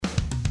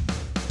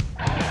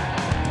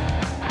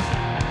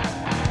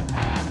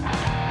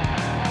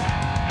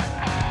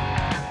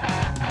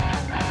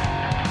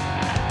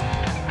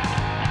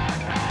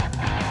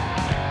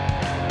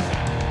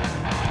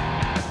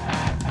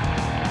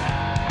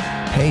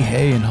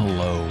Hey, and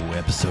hello.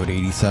 Episode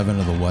 87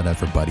 of the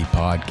Whatever Buddy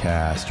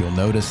podcast. You'll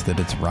notice that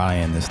it's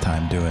Ryan this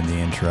time doing the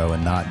intro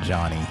and not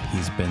Johnny.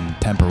 He's been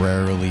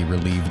temporarily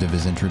relieved of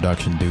his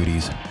introduction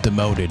duties,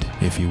 demoted,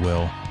 if you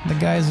will. The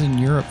guy's in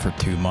Europe for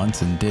 2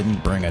 months and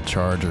didn't bring a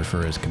charger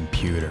for his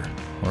computer,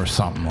 or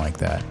something like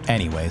that.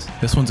 Anyways,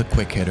 this one's a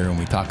quick hitter and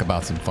we talk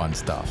about some fun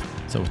stuff.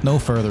 So with no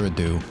further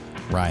ado,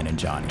 Ryan and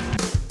Johnny.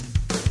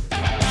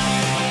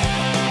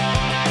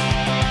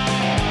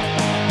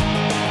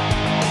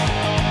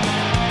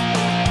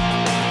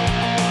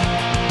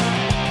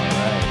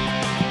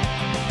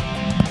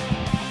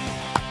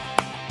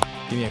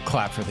 Give me a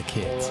clap for the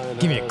kids.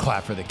 Give me a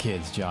clap for the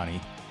kids, Johnny.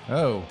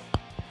 Oh,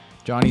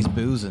 Johnny's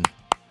boozing.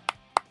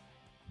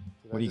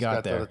 What do you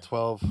got there?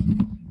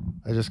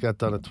 I just got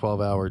done a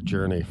 12-hour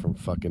journey from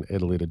fucking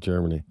Italy to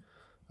Germany.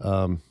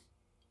 Well,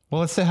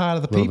 let's say hi to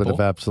the people. A little people.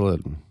 bit of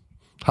absolute.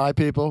 Hi,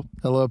 people.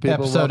 Hello, people.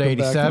 Episode Welcome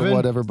 87. back to the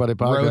Whatever Buddy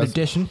podcast. Road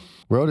edition.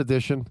 Road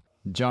edition.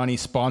 Johnny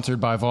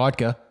sponsored by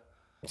vodka.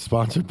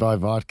 Sponsored by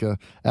vodka.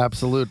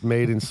 Absolute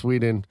made in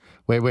Sweden.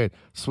 Wait.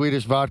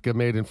 Swedish vodka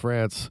made in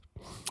France.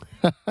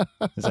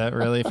 Is that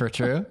really for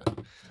true?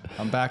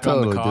 I'm back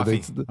Totally, on the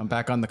coffee. dude. I'm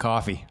back on the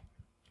coffee.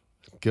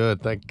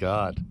 Good, thank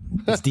God.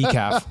 It's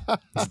decaf.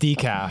 It's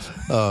decaf.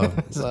 Oh,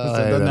 So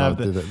it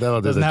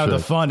doesn't have the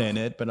fun in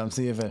it, but I'm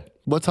seeing if it.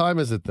 What time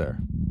is it there?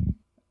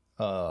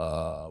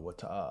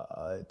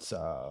 It's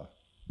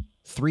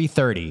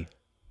 3:30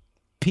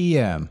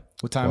 p.m.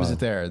 What time is it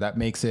there? That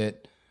makes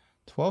it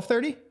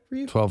 12:30 for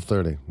you?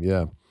 12:30.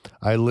 Yeah,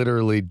 I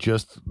literally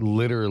just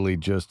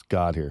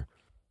got here.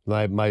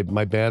 My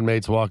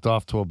bandmates walked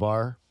off to a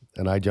bar,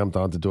 and I jumped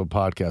on to do a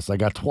podcast. I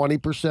got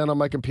 20% on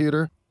my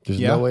computer. There's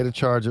no way to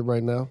charge it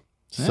right now.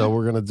 Yeah. So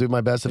we're going to do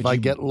my best. If I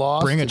get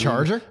lost, bring a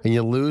charger? And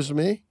you lose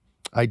me,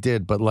 I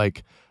did. But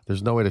like,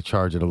 there's no way to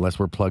charge it unless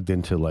we're plugged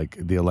into like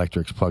the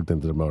electric's plugged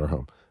into the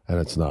motorhome. And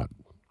it's not.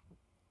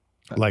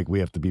 Like we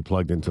have to be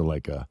plugged into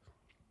like a.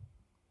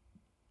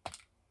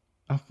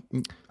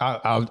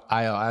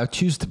 I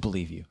choose to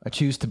believe you. I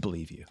choose to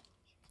believe you.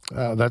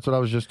 That's what I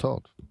was just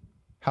told.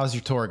 How's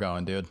your tour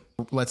going, dude?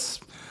 Let's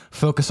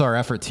focus our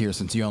efforts here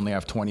since you only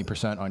have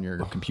 20% on your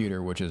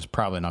computer, which is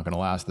probably not going to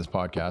last this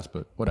podcast,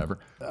 but whatever.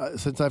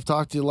 Since I've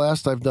talked to you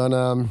last, I've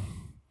done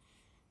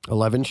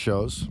 11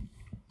 shows.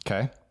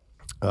 Okay.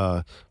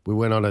 We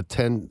went on a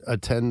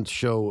 10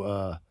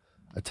 show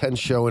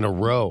in a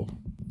row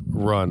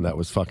run. That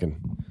was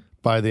fucking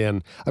by the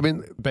end. I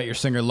mean, Bet your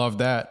singer loved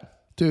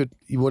that. dude,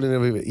 you wouldn't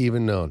have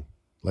even known.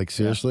 Like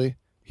seriously,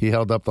 He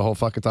held up the whole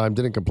fucking time.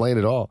 Didn't complain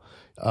at all.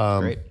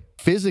 Great.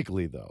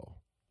 Physically though,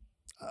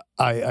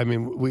 I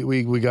mean,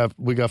 we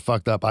got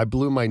fucked up. I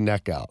blew my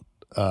neck out.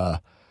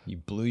 You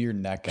blew your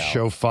neck out.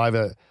 Show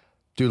 5,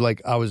 dude.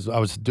 Like I was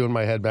doing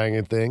my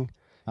headbanging thing.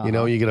 You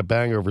know, you get a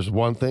bang over is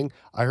one thing.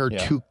 I heard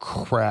 2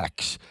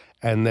 cracks,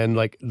 and then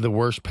like the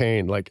worst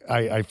pain. Like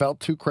I felt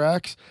 2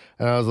 cracks,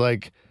 and I was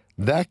like,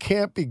 that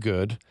can't be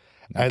good.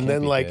 And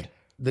then like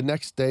the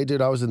next day,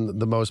 dude, I was in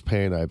the most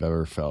pain I've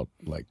ever felt.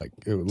 Like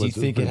do you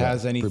think it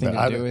has anything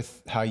to do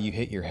with how you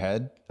hit your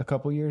head a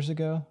couple years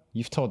ago?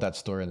 You've told that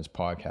story in this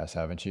podcast,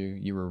 haven't you?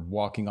 You were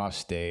walking off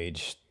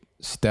stage,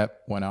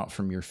 step went out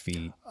from your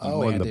feet. You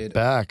landed in the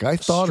back. I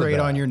thought straight of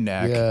that. on your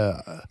neck.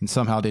 Yeah, and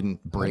somehow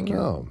didn't break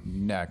your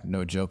neck.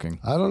 No joking.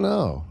 I don't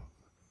know.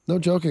 No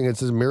joking.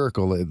 It's a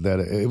miracle that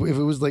if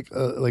it was like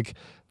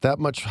that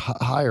much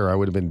higher, I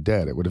would have been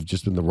dead. It would have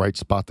just been the right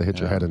spot to hit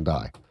your head and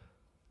die.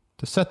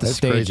 To set the That's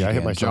stage crazy. I hit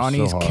again, myself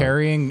Johnny's so hard.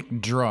 carrying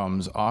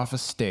drums off a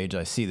stage.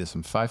 I see this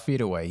from 5 feet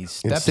away. He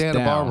steps in Santa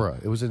down. Barbara.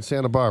 It was in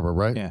Santa Barbara,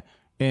 right? Yeah.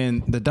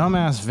 In the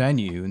dumbass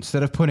venue,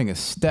 instead of putting a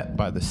step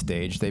by the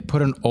stage, they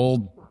put an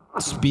old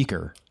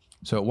speaker,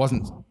 so it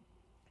wasn't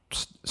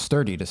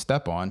sturdy to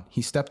step on.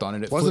 He stepped on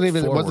it. It Wasn't it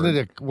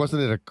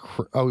a?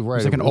 Oh, right.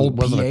 It's like an old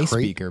wasn't PA a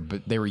crate? speaker,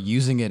 but they were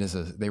using it as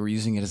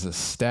a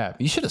step.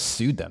 You should have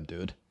sued them,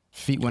 dude.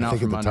 Feet went out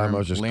think from at under the time him, I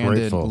was just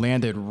grateful.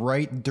 landed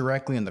right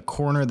directly in the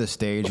corner of the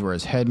stage where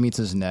his head meets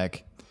his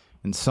neck,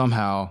 and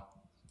somehow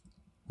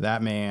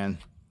that man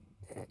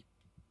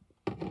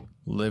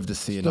lived to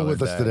see Still another with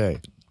day. us today.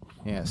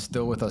 Yeah,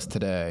 still with us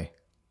today.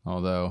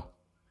 Although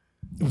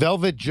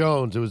Velvet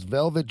Jones. It was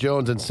Velvet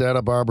Jones in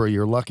Santa Barbara.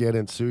 You're lucky I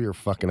didn't sue your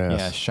fucking ass.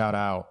 yeah, shout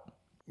out.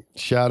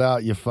 Shout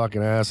out, you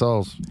fucking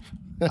assholes.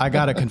 I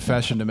got a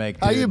confession to make,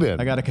 dude. How you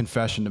been? I got a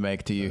confession to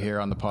make to you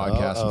here on the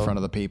podcast in front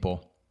of the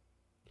people.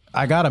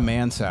 I got a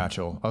man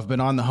satchel. I've been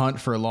on the hunt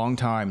for a long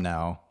time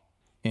now.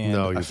 And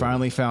I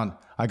finally found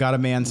I got a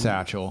man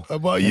satchel.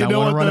 Well, you know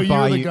what, though?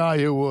 You're the guy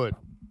who would.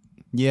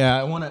 Yeah,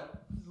 I want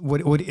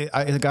to.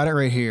 I got it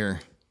right here.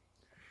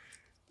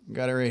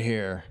 Got it right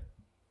here.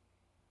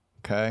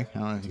 Okay, I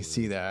don't know if you can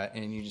see that,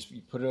 and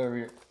you put it over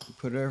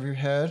your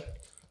head.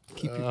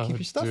 Keep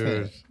your stuff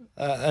in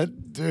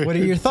it. Dude, What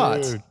are your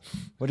thoughts? dude.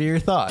 What are your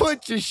thoughts?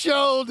 Put your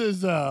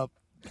shoulders up.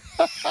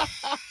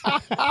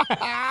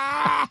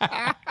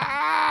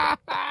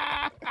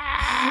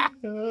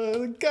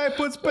 The guy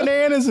puts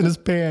bananas in his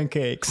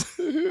pancakes.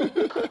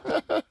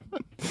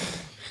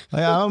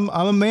 Like, I'm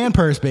a man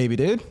purse baby,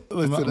 dude.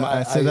 Listen,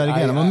 I say that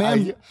again. I'm a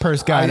man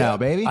purse guy now,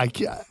 baby. I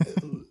can't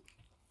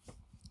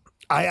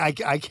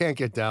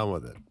get down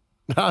with it.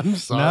 I'm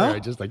sorry.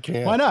 No? I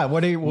can't. Why not?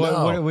 What do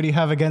you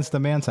have against the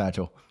man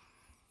satchel?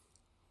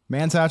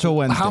 Man satchel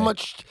Wednesday.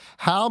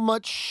 How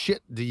much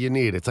shit do you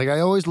need? It's like I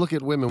always look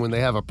at women when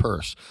they have a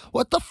purse.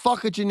 What the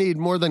fuck would you need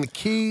more than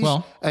keys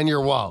and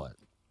your wallet?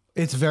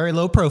 It's very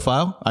low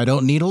profile. I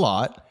don't need a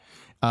lot.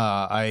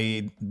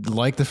 I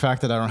like the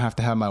fact that I don't have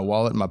to have my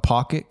wallet in my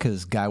pocket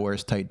because guy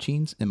wears tight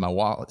jeans and my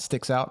wallet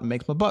sticks out and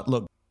makes my butt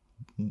look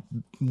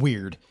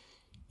weird.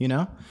 You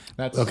know,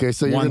 that's okay.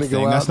 So you're one gonna thing.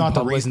 go out. That's not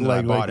the public, reason that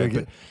I bought it.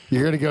 But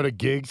you're gonna go to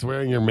gigs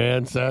wearing your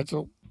man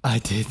satchel. I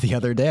did the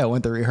other day. I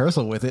went to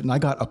rehearsal with it and I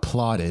got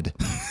applauded.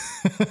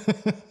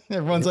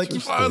 Everyone's like, "You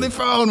finally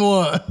found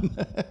one."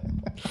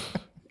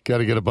 Got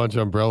to get a bunch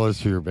of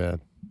umbrellas for your band.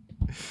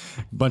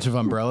 Bunch of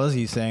umbrellas.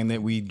 He's saying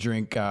that we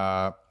drink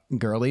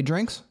girly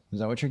drinks. Is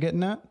that what you're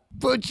getting at?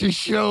 Put your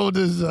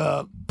shoulders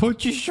up.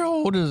 Put your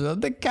shoulders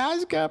up. The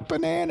guy's got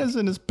bananas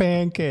in his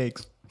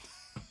pancakes.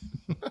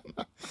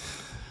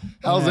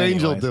 How's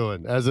Angel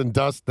doing? As in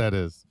Dust, that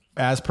is.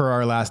 As per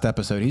our last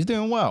episode, he's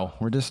doing well.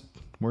 We're just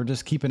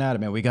keeping at it,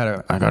 man.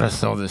 I gotta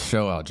sell this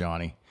show out,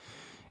 Johnny.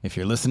 If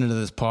you're listening to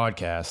this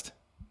podcast,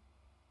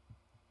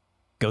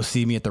 go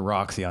see me at the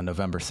Roxy on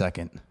November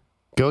 2nd.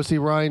 Go see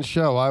Ryan's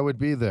show. I would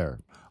be there.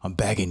 I'm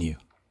begging you.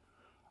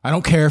 I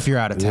don't care if you're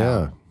out of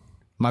town. Yeah.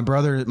 My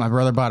brother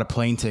bought a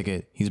plane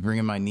ticket. He's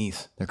bringing my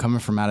niece. They're coming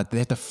from they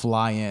have to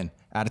fly in.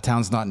 Out of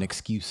town's not an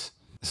excuse.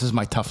 This is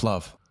my tough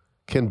love.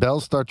 Can Belle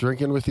start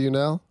drinking with you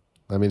now?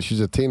 I mean, she's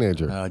a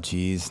teenager. Oh,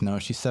 geez. No,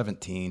 she's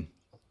 17.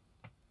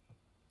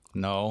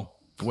 No.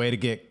 Way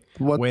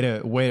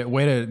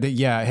to,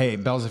 yeah. Hey,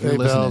 Bells, if you're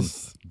listening,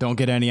 Bells. Don't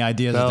get any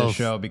ideas of this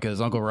show because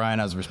Uncle Ryan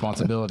has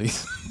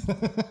responsibilities.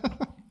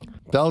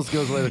 Bells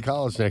goes away to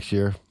college next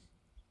year.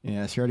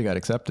 Yeah, she already got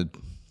accepted.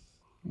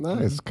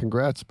 Nice.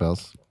 Congrats,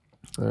 Bells.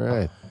 All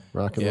right.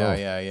 Rock and roll.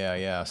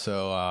 Yeah.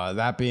 So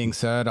that being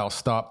said, I'll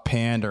stop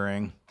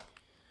pandering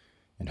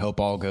and hope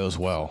all goes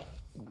well.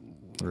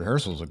 The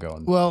rehearsals are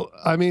going. Well,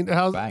 I mean,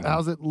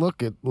 how's it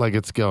looking like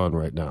it's going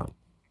right now?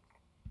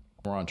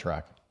 We're on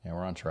track. Yeah,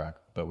 we're on track,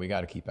 but we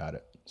got to keep at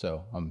it.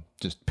 So I'm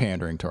just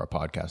pandering to our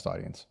podcast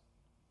audience.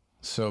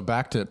 So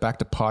back to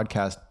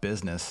podcast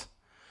business.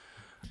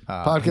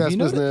 Podcast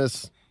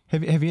business.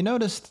 Have you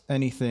noticed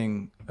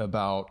anything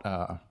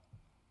about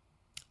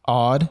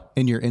odd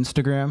in your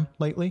Instagram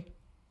lately?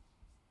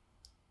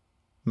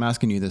 I'm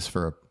asking you this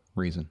for a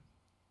reason.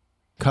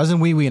 Cousin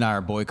Wee Wee and I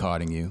are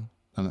boycotting you.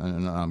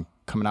 I'm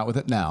coming out with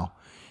it now.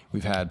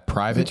 We've had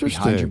private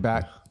behind your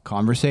back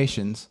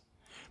conversations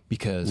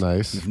because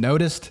we've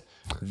noticed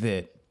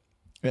that,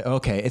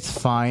 okay, it's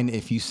fine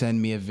if you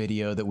send me a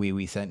video that Wee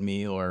Wee sent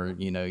me, or,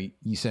 you know,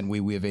 you send Wee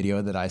Wee a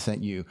video that I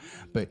sent you,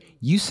 but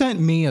you sent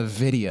me a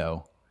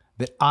video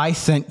that I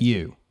sent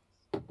you.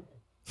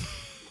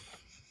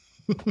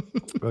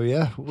 Oh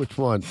yeah, which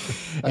one?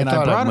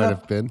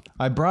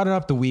 I brought it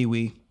up to Wee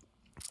Wee,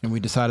 and we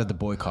decided to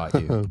boycott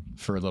you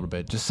for a little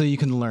bit, just so you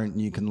can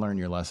learn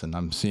your lesson.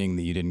 I'm seeing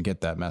that you didn't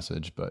get that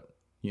message, but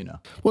you know.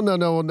 Well,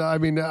 no. I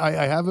mean,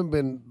 I haven't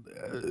been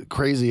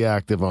crazy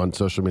active on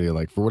social media.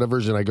 Like for whatever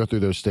reason, I go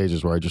through those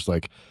stages where I just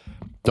like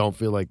don't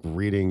feel like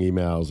reading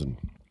emails and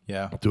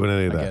doing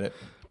any of that. I get it.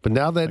 But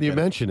now that you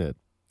mention it,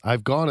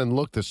 I've gone and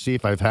looked to see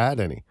if I've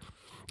had any.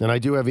 And I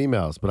do have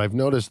emails, but I've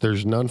noticed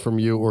there's none from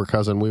you or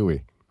Cousin Wee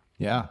Wee.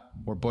 Yeah,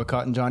 we're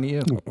boycotting Johnny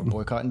U.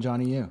 Boycotting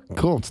Johnny U.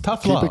 Cool. It's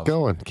tough love. Keep it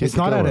going. It's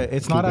not out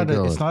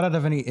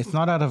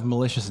of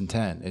malicious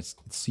intent.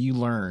 It's you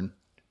learn.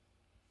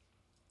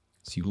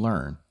 It's you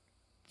learn.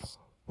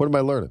 What am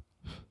I learning?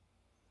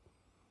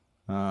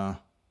 I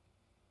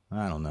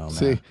don't know, man.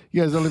 See,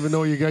 you guys don't even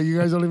know you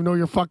guys don't even know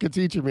you're fucking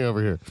teaching me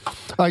over here. All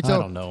right, so I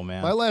don't know,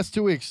 man. My last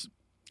 2 weeks,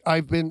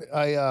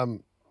 the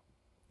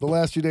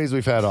last few days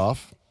we've had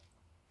off,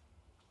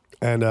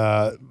 and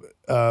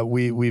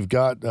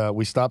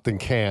we stopped in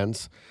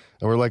Cannes,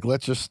 and we're like,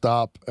 let's just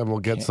stop and we'll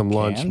get some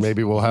lunch. Cans?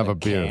 Maybe we'll have a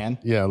beer. Can?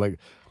 Yeah, like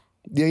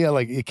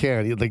you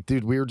can. Like,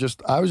 dude,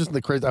 I was just in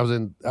the crazy.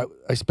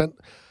 I spent.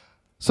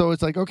 So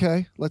it's like,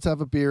 okay, let's have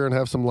a beer and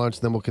have some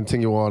lunch, then we'll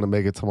continue on and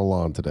make it to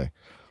Milan today.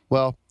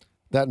 Well,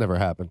 that never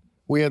happened.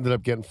 We ended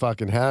up getting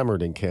fucking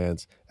hammered in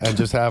Cannes and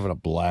just having a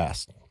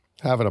blast.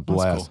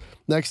 Cool.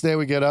 Next day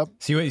we get up.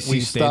 We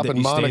stop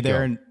in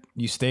Monaco.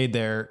 You stayed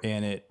there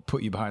and it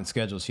put you behind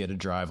schedule, so you had to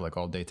drive like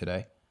all day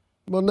today?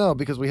 Well, no,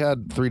 because we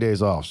had 3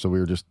 days off, so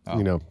we were just,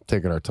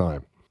 taking our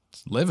time.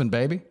 It's living,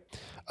 baby.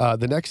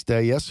 The next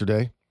day,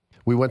 yesterday,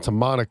 we went to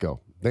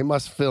Monaco. They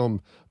must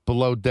film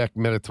below deck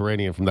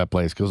Mediterranean from that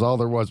place because all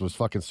there was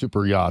fucking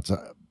super yachts,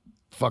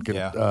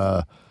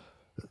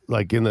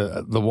 like in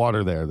the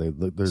water there.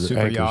 There's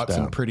super yachts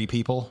down. And pretty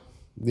people.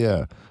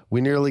 Yeah,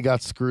 we nearly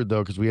got screwed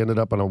though because we ended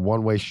up on a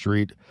one-way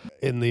street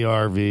in the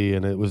RV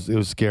and it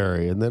was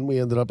scary. And then we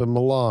ended up in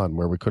Milan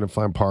where we couldn't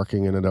find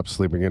parking. Ended up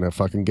sleeping in a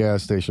fucking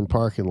gas station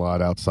parking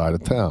lot outside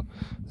of town.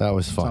 That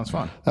was fun. Sounds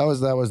fun. That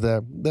was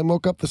that. Then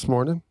woke up this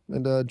morning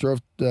and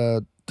drove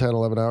 10,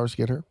 11 hours to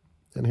get here,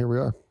 and here we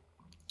are.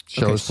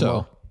 Show us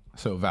tomorrow.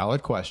 So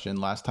valid question.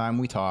 Last time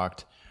we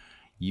talked,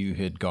 you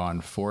had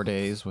gone 4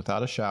 days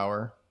without a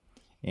shower,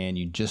 and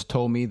you just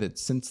told me that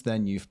since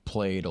then you've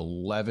played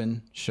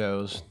 11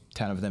 shows,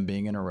 10 of them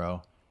being in a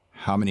row.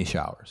 How many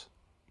showers?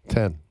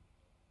 10.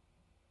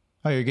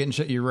 Oh, you're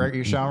getting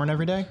you're showering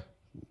every day?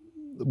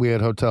 We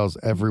had hotels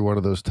every one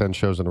of those 10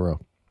 shows in a row.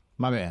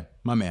 My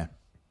man.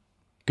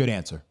 Good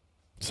answer.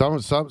 Some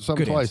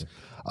Good twice.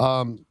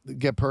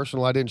 Get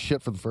personal. I didn't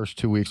shit for the first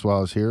 2 weeks while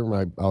I was here.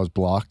 I was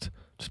blocked,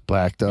 just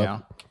blacked up. Yeah.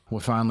 We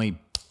finally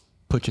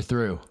put you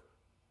through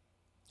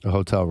A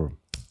hotel room.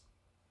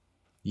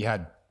 You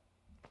had.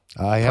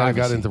 I haven't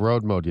got into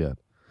road mode yet.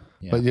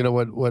 Yeah. But you know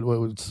what?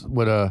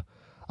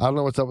 I don't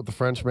know what's up with the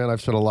French, man.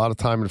 I've spent a lot of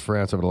time in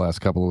France over the last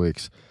couple of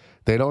weeks.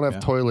 They don't have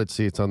toilet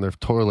seats on their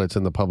toilets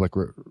in the public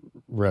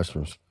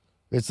restrooms.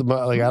 It's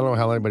like I don't know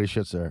how anybody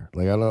shits there.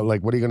 Like I don't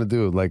like. What are you gonna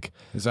do? Like,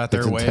 is that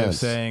their way of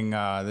saying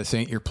this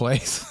ain't your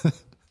place?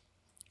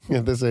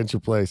 Yeah, this ain't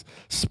your place.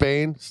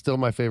 Spain, still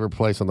my favorite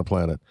place on the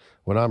planet.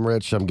 When I'm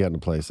rich, I'm getting a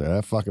place there.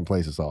 That fucking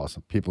place is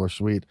awesome. People are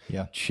sweet,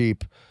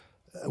 cheap.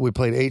 We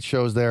played 8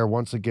 shows there.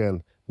 Once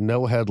again,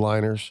 no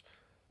headliners.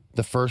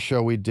 The first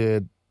show we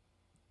did,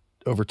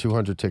 over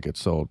 200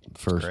 tickets sold.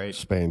 First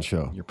Spain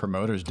show. Your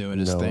promoter's doing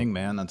his thing,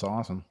 man. That's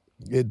awesome.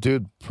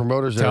 Dude,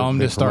 promoters. Tell him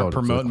to start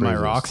promoting my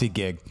Roxy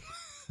gig.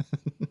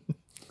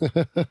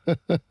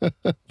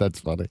 That's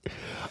funny.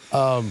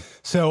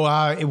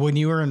 So when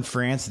you were in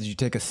France, did you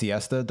take a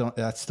siesta?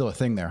 That's still a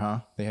thing there, huh?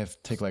 They have to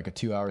take like a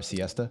 2-hour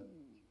siesta.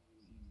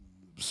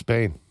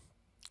 Spain.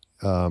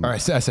 All right,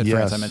 I said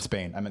France. I meant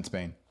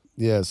Spain.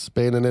 Yes,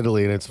 Spain and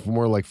Italy, and it's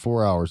more like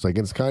 4 hours. Like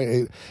it's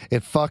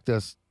it fucked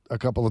us a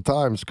couple of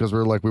times because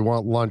we're like, we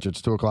want lunch.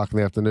 It's 2:00 in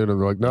the afternoon, and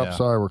we're like, nope,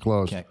 sorry, we're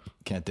closed.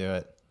 Can't do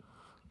it.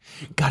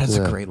 God, it's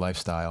a great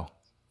lifestyle.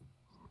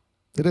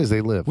 It is.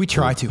 They live. We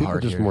try too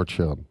hard. Just here. More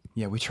chilled.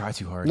 Yeah, we try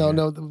too hard.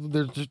 No,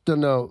 there's just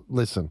no.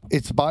 Listen,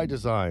 it's by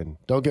design.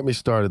 Don't get me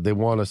started. They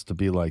want us to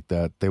be like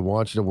that. They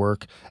want you to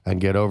work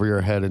and get over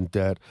your head in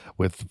debt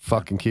with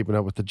fucking keeping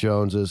up with the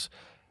Joneses.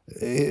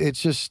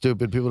 It's just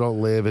stupid. People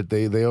don't live it.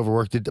 They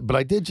overworked it. But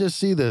I did just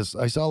see this.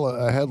 I saw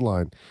a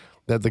headline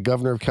that the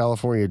governor of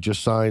California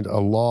just signed a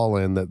law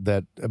in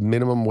that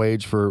minimum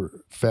wage for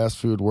fast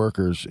food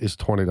workers is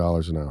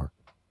 $20 an hour.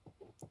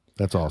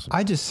 That's awesome.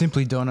 I just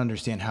simply don't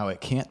understand how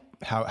it can't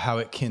how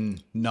it can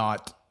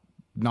not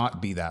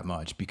be that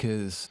much,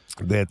 because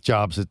that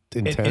job's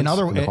intense and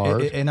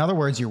hard. In other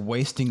words, you're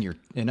wasting your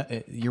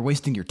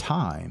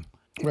time.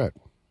 Right.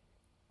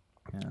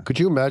 Yeah. Could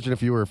you imagine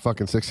if you were a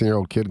fucking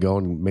 16-year-old kid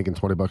going and making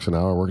 $20 an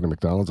hour working at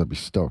McDonald's? I'd be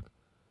stoked.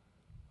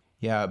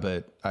 Yeah,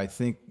 but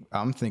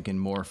I'm thinking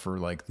more for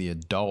like the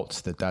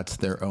adults that's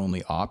their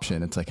only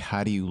option. It's like,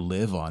 how do you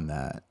live on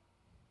that?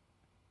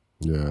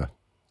 Yeah.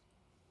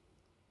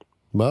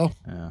 Well,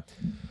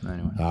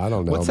 anyway, I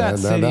don't know, what's man. That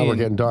city now we're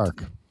getting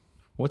dark.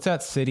 What's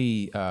that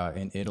city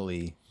in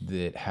Italy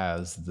that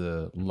has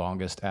the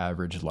longest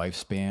average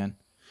lifespan?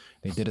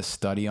 They did a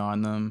study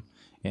on them,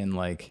 and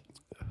like,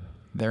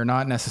 they're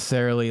not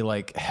necessarily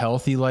like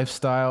healthy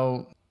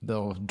lifestyle.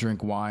 They'll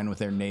drink wine with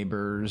their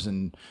neighbors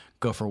and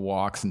go for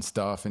walks and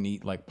stuff and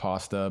eat like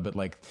pasta. But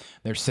like,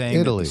 they're saying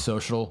Italy. That the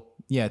social,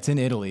 it's in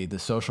Italy. The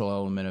social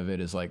element of it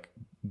is like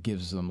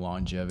gives them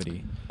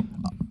longevity.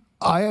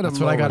 That's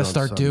what I got to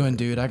start doing,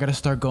 dude. I got to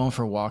start going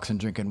for walks and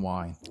drinking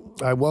wine.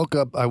 I woke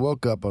up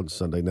on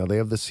Sunday. Now they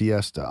have the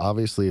siesta.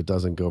 Obviously, it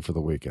doesn't go for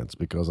the weekends,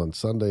 because on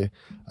Sunday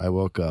I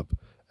woke up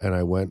and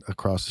I went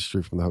across the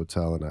street from the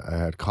hotel and I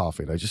had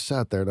coffee, and I just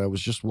sat there and I was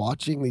just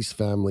watching these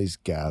families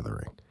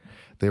gathering.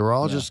 They were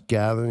all just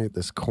gathering at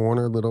this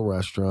corner little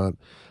restaurant,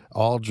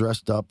 all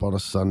dressed up on a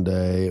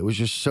Sunday. It was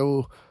just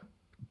so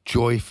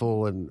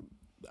joyful, and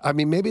I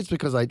mean, maybe it's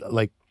because I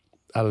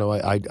don't know.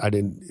 I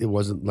didn't. It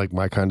wasn't like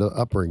my kind of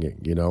upbringing,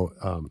 you know.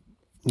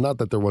 Not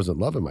that there wasn't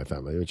love in my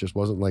family. It just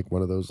wasn't like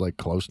one of those like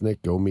close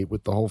knit. Go meet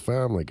with the whole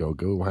family. Go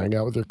hang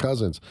out with your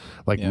cousins.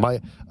 Like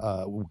my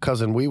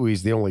cousin Wee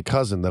Wee's the only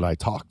cousin that I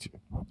talk to.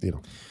 You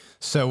know.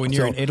 So when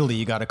you're in Italy,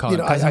 you got to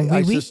call.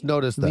 I just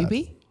noticed that.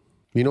 Wee?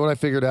 You know what I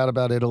figured out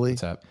about Italy?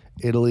 What's that?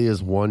 Italy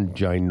is one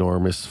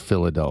ginormous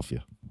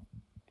Philadelphia.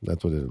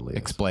 That's what Italy is.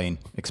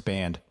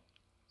 Expand.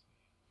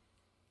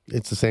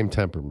 It's the same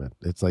temperament.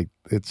 It's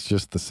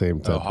just the same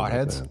temperament. Oh,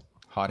 hotheads? Man.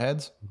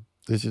 Hotheads?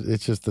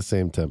 It's just the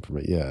same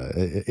temperament. Yeah.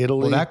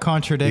 Italy. Well, that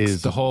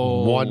contradicts the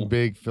whole one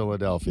big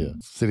Philadelphia.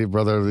 City of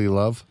brotherly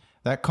love.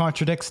 That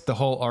contradicts the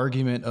whole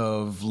argument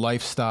of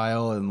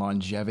lifestyle and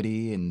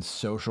longevity and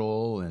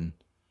social and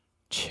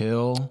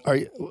chill.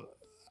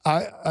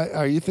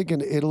 Are you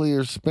thinking Italy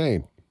or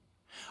Spain?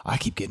 I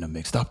keep getting them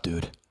mixed up,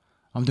 dude.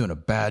 I'm doing a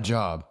bad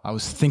job. I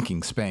was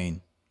thinking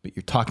Spain, but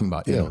you're talking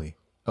about Italy.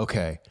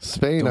 Okay.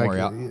 Spain, Don't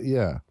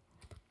worry,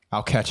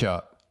 I'll catch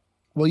up.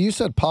 Well, you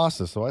said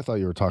pasta, so I thought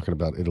you were talking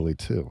about Italy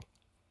too.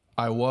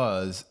 I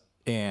was,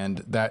 and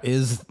that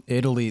is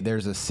Italy.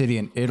 There's a city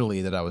in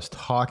Italy that I was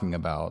talking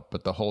about,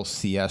 but the whole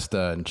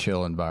siesta and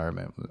chill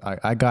environment,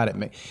 I got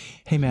it.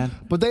 Hey, man.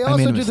 But they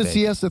also do the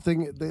siesta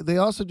thing. They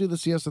also do the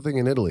siesta thing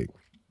in Italy.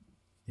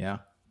 Yeah.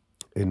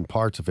 In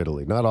parts of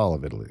Italy, not all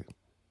of Italy.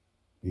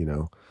 you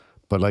know.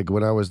 But like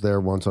when I was there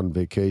once on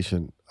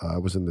vacation, I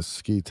was in the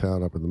ski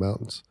town up in the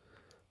mountains,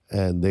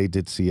 and they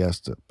did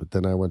siesta. But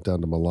then I went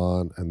down to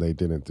Milan, and they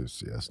didn't do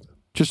siesta.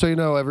 Just so you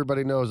know,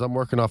 everybody knows I'm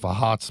working off a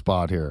hot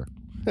spot here.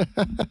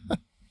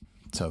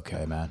 It's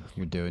okay, man.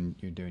 You're doing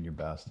your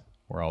best.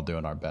 We're all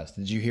doing our best.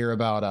 Did you hear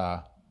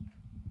about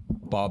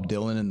Bob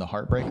Dylan and the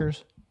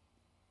Heartbreakers?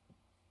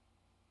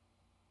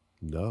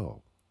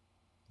 No.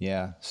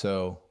 Yeah.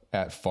 So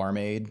at Farm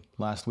Aid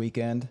last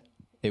weekend,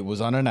 it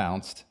was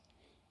unannounced,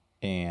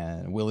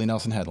 and Willie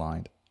Nelson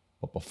headlined.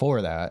 But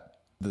before that,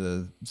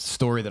 the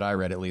story that I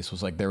read at least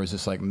was like there was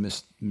this like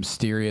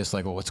mysterious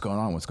like, well, what's going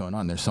on? What's going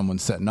on? There's someone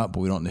setting up, but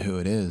we don't know who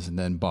it is. And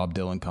then Bob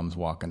Dylan comes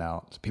walking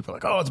out. So people are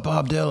like, oh, it's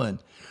Bob Dylan.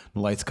 The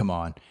lights come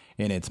on,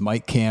 and it's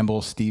Mike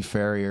Campbell, Steve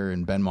Ferrier,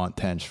 and Benmont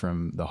Tench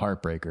from the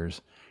Heartbreakers,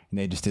 and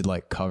they just did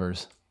like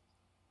covers.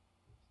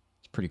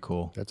 It's pretty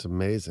cool. That's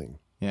amazing.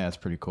 Yeah, it's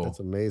pretty cool. That's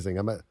amazing.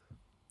 I'm at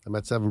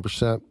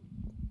 7%.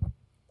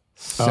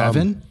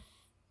 7?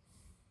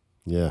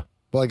 Yeah.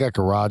 Well, I got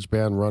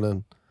GarageBand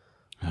running.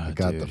 I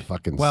got dude. the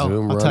fucking well,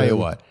 Zoom running. I'll tell you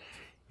what.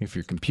 If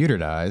your computer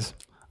dies,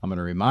 I'm going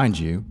to remind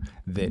you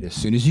that as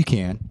soon as you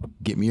can,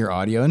 get me your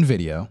audio and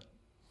video.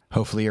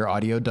 Hopefully your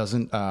audio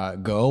doesn't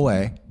go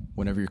away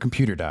whenever your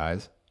computer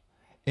dies.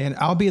 And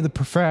I'll be the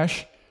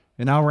profesh,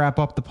 and I'll wrap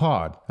up the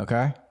pod,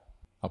 okay?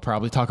 I'll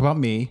probably talk about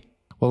me.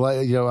 Well,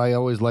 I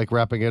always like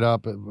wrapping it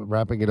up.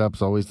 Wrapping it up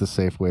is always the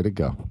safe way to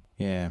go.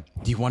 Yeah.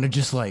 Do you want to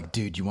just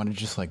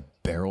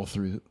barrel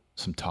through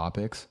some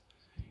topics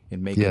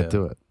and make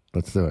do it.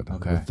 Let's do it.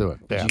 Okay. Let's do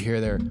it. Did you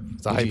hear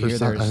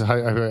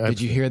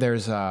Did you hear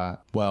there's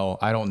well,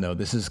 I don't know.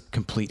 This is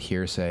complete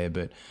hearsay,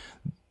 but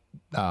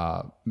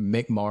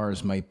Mick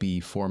Mars might be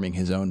forming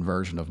his own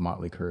version of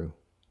Motley Crue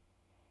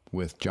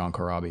with John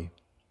Corabi.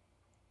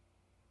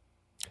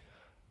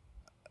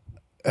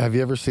 Have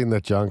you ever seen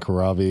that John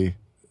Corabi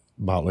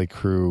Motley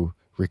Crue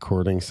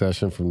recording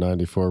session from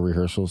 '94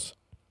 rehearsals?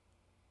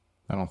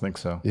 I don't think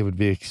so. It would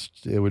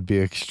be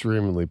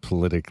extremely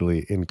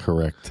politically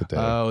incorrect today.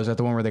 Oh, is that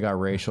the one where they got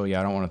racial?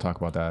 Yeah, I don't want to talk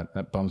about that.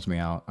 That bums me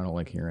out. I don't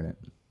like hearing it.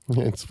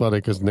 It's funny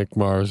because Nick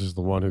Mars is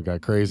the one who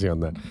got crazy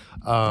on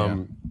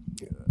that.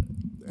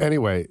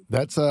 Anyway,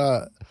 that's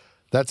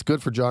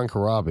good for John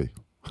Corabi.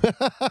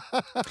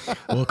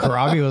 Well,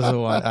 Corabi was the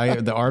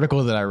one. The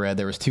article that I read,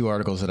 there was 2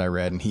 articles that I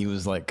read, and he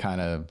was like kind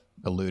of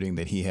alluding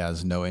that he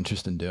has no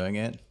interest in doing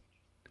it.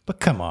 But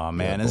come on,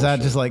 man. Is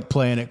that just like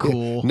playing it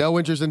cool? Yeah, no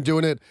interest in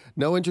doing it.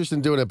 No interest in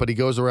doing it, but he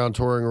goes around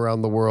touring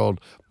around the world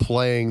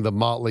playing the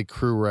Motley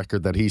Crue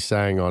record that he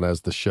sang on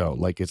as the show.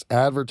 Like it's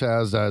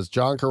advertised as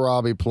John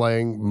Corabi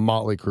playing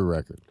Motley Crue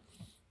record.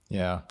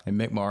 Yeah. And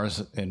Mick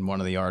Mars in one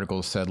of the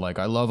articles said like,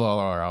 I love all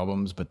our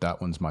albums, but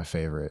that one's my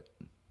favorite.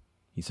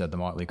 He said the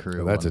Motley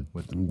Crue.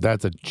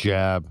 That's a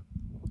jab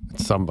at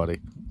somebody.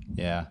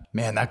 Yeah.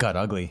 Man, that got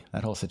ugly.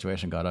 That whole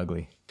situation got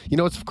ugly. You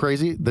know what's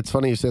crazy? That's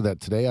funny you say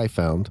that. Today I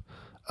found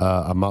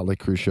a Motley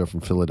Crue show from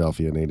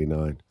Philadelphia in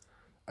 '89.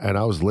 And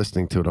I was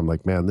listening to it. I'm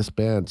like, man, this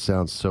band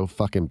sounds so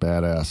fucking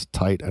badass,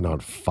 tight, and on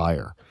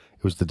fire.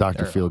 It was the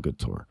Dr. Feelgood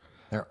tour.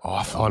 They're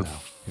awful. On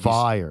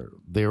fire.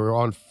 They were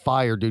on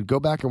fire, dude. Go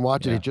back and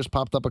watch it. It just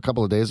popped up a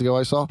couple of days ago,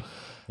 I saw.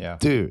 Yeah.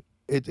 Dude,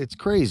 it's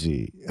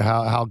crazy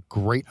how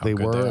great they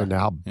were and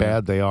how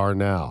bad they are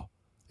now.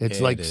 It's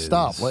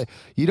stop. Like,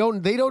 they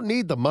don't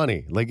need the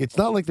money. Like, it's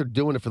not like they're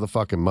doing it for the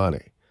fucking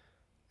money.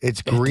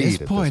 It's greed. At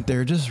this point,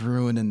 they're just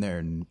ruining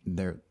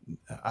their,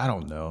 I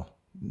don't know,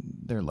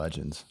 they're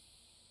legends.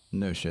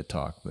 No shit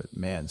talk, but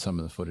man, some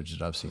of the footage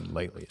that I've seen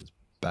lately is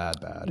bad.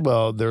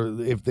 Well,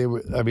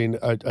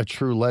 a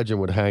true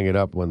legend would hang it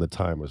up when the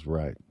time was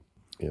right.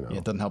 You know,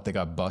 it doesn't help they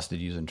got busted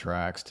using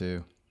tracks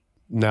too.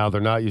 Now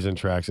they're not using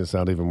tracks. It's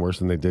not even worse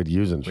than they did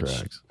using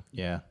tracks.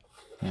 Yeah.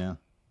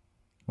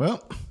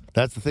 Well,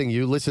 that's the thing.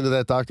 You listen to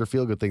that Dr.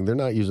 Feelgood thing. They're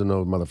not using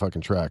no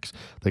motherfucking tracks.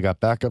 They got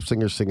backup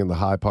singers singing the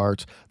high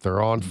parts.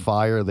 They're on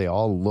fire. They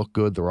all look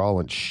good. They're all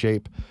in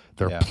shape.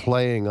 They're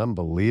playing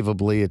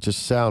unbelievably. It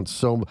just sounds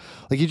so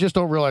like you just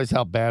don't realize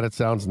how bad it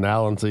sounds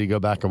now until you go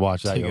back and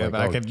watch that. You go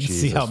back and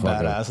see how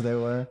badass they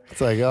were. It's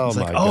like, oh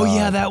my God. Oh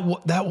yeah,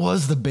 that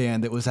was the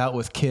band that was out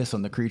with Kiss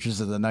on the Creatures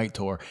of the Night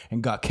tour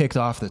and got kicked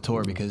off the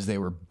tour because they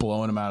were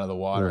blowing them out of the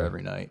water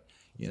every night.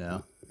 You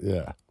know?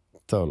 Yeah,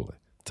 totally.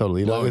 You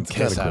know, Blowing it's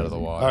Kiss out of the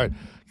water. All right,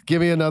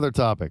 give me another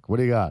topic. What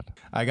do you got?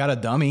 I got a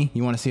dummy.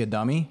 You want to see a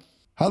dummy?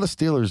 How the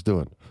Steelers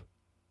doing?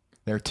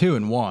 They're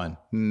 2-1.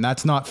 And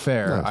that's not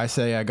fair. Nice. I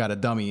say I got a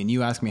dummy, and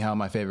you ask me how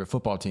my favorite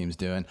football team's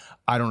doing.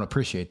 I don't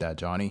appreciate that,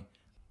 Johnny.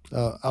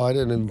 I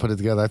didn't even put it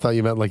together. I thought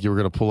you meant like you were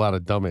going to pull out a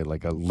dummy,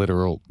 like a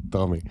literal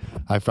dummy.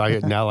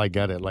 Now I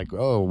get it. Like,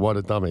 oh, what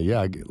a dummy.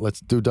 Yeah,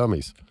 let's do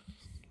dummies.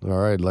 All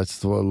right,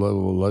 let's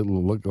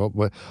look.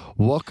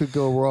 What could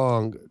go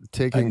wrong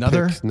taking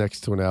pics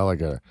next to an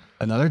alligator?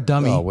 Another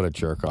dummy. Oh, what a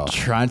jerk off.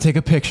 Trying to take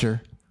a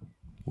picture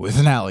with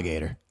an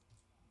alligator.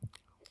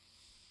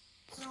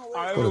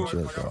 What a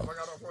jerk off.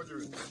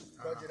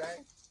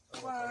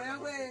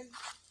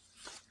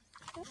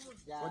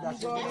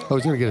 Oh,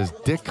 he's going to get his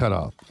dick cut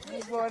off.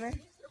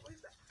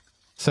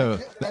 So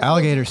the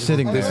alligator's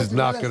sitting there. This is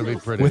not going to be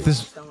pretty. With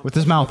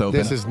his mouth open.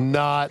 This is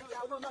not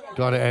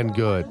going to end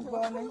good.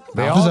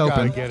 They Mouth is all got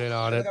to open. get in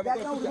on it.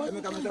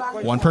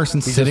 One person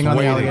sitting on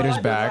the alligator's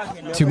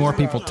back. Two more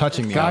people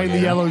touching the Guy in alligator.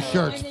 the yellow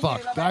shirt's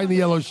fucked. Guy in the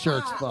yellow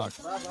shirt's fucked.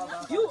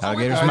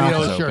 Alligator's Guy in the mouth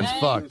yellow is open. shirt's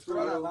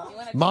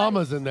fucked.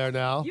 Mama's in there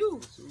now.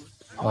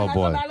 Oh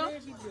boy.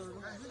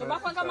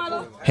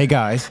 Hey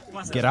guys,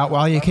 get out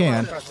while you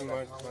can. Pressing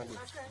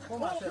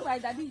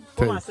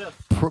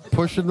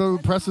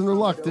the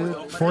luck, dude.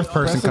 Fourth person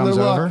Pressing comes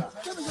their over. luck.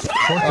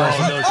 Fourth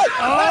person.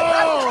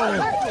 Oh!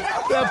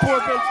 That poor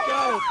bitch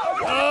got it.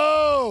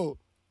 Oh!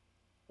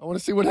 I want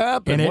to see what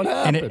happened. What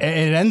happened? And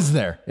it ends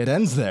there. It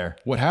ends there.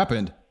 What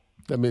happened?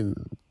 I mean,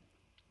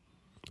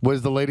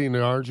 was the lady in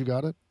the orange who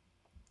got it?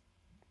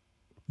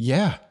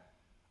 Yeah.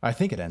 I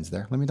think it ends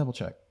there. Let me double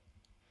check.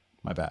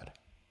 My bad.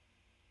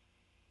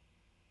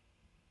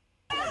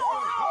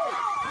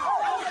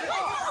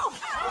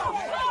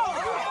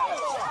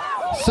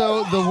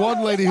 So the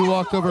one lady who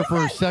walked over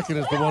for a second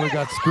is the one who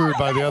got screwed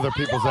by the other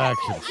people's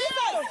actions.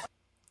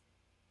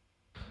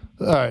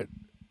 All right.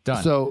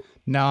 Done. So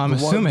now I'm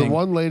assuming the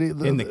one lady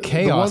in the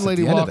chaos the one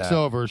lady at the end of walks that.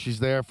 over. She's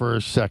there for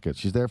a second.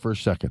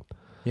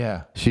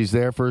 Yeah. She's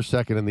there for a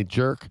second, and the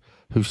jerk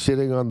who's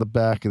sitting on the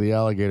back of the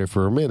alligator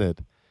for a minute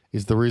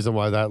is the reason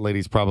why that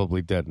lady's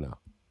probably dead now.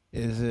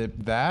 Is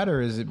it that,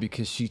 or is it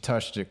because she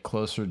touched it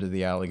closer to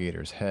the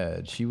alligator's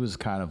head? She was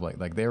kind of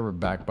like they were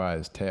back by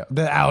his tail.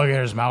 The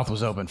alligator's mouth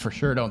was open. For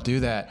sure, don't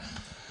do that.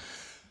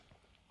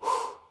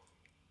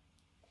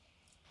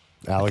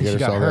 Alligator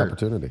saw the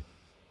opportunity.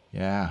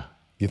 Yeah.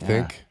 You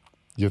think?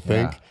 You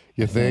think? Yeah.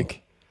 You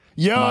think?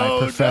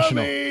 Yo,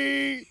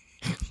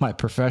 my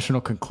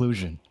professional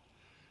conclusion.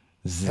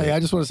 Hey,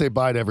 I just want to say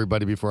bye to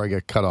everybody before I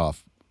get cut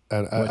off.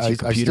 And What's I your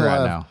computer still at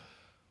have now?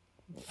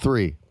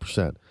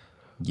 3%.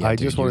 Yeah, I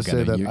dude, just want to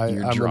say that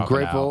I'm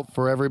grateful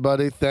for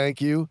everybody. Thank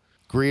you.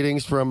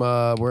 Greetings from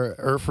where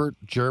Erfurt,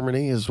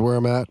 Germany is where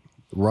I'm at.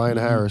 Ryan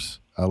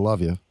Harris, I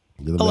love you.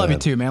 I love you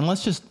too, man.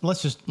 Let's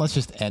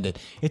just end it.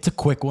 It's a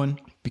quick one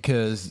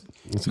because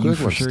it's a quick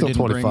one. Sure Still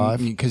 25.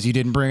 Because you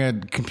didn't bring a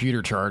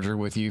computer charger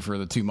with you for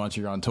the 2 months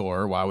you're on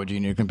tour. Why would you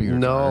need a computer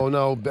charger?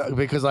 No,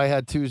 because I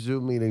had 2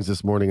 Zoom meetings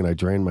this morning and I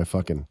drained my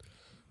fucking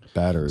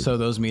battery. So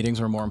those meetings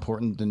were more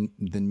important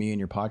than me and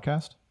your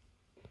podcast?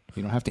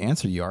 You don't have to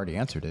answer. You already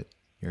answered it.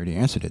 You already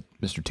answered it,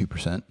 Mr.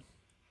 2%,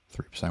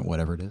 3%,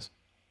 whatever it is.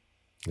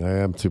 I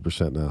am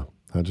 2% now.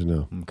 How'd you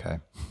know? Okay.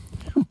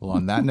 Well,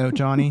 on that note,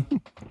 Johnny,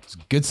 it's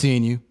good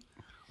seeing you.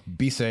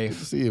 Be safe. Good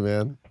to see you,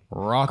 man.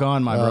 Rock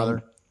on, my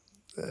brother.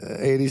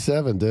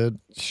 87, dude.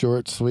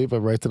 Short, sweet,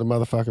 but right to the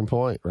motherfucking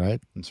point, right?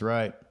 That's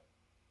right.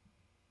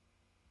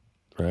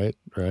 Right.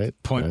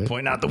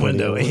 Pointing out the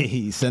window.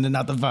 Hey, sending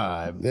out the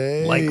vibe.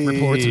 Hey. Like,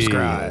 report,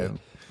 subscribe.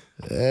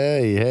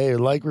 Hey,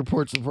 like,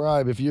 report,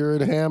 subscribe. If you're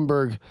in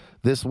Hamburg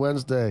this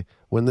Wednesday,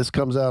 when this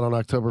comes out on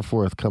October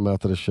 4th, come out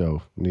to the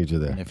show. Need you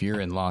there. And if you're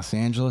in Los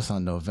Angeles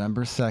on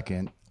November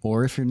 2nd,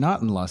 or if you're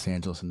not in Los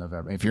Angeles in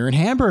November, if you're in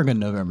Hamburg on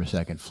November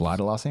 2nd, fly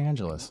to Los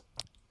Angeles.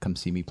 Come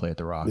see me play at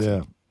the Rocks.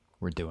 Yeah.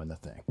 We're doing the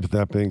thing. With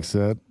that being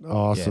said,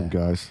 awesome,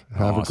 guys.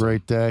 Have a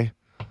great day.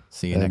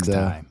 See you next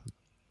time.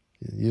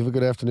 You have a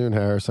good afternoon,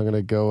 Harris. I'm going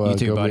to go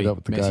meet up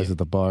with the guys at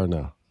the bar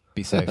now.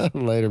 Be safe.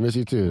 Later. Miss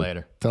you too.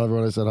 Later. Tell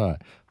everyone I said hi.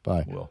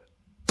 Bye. Will.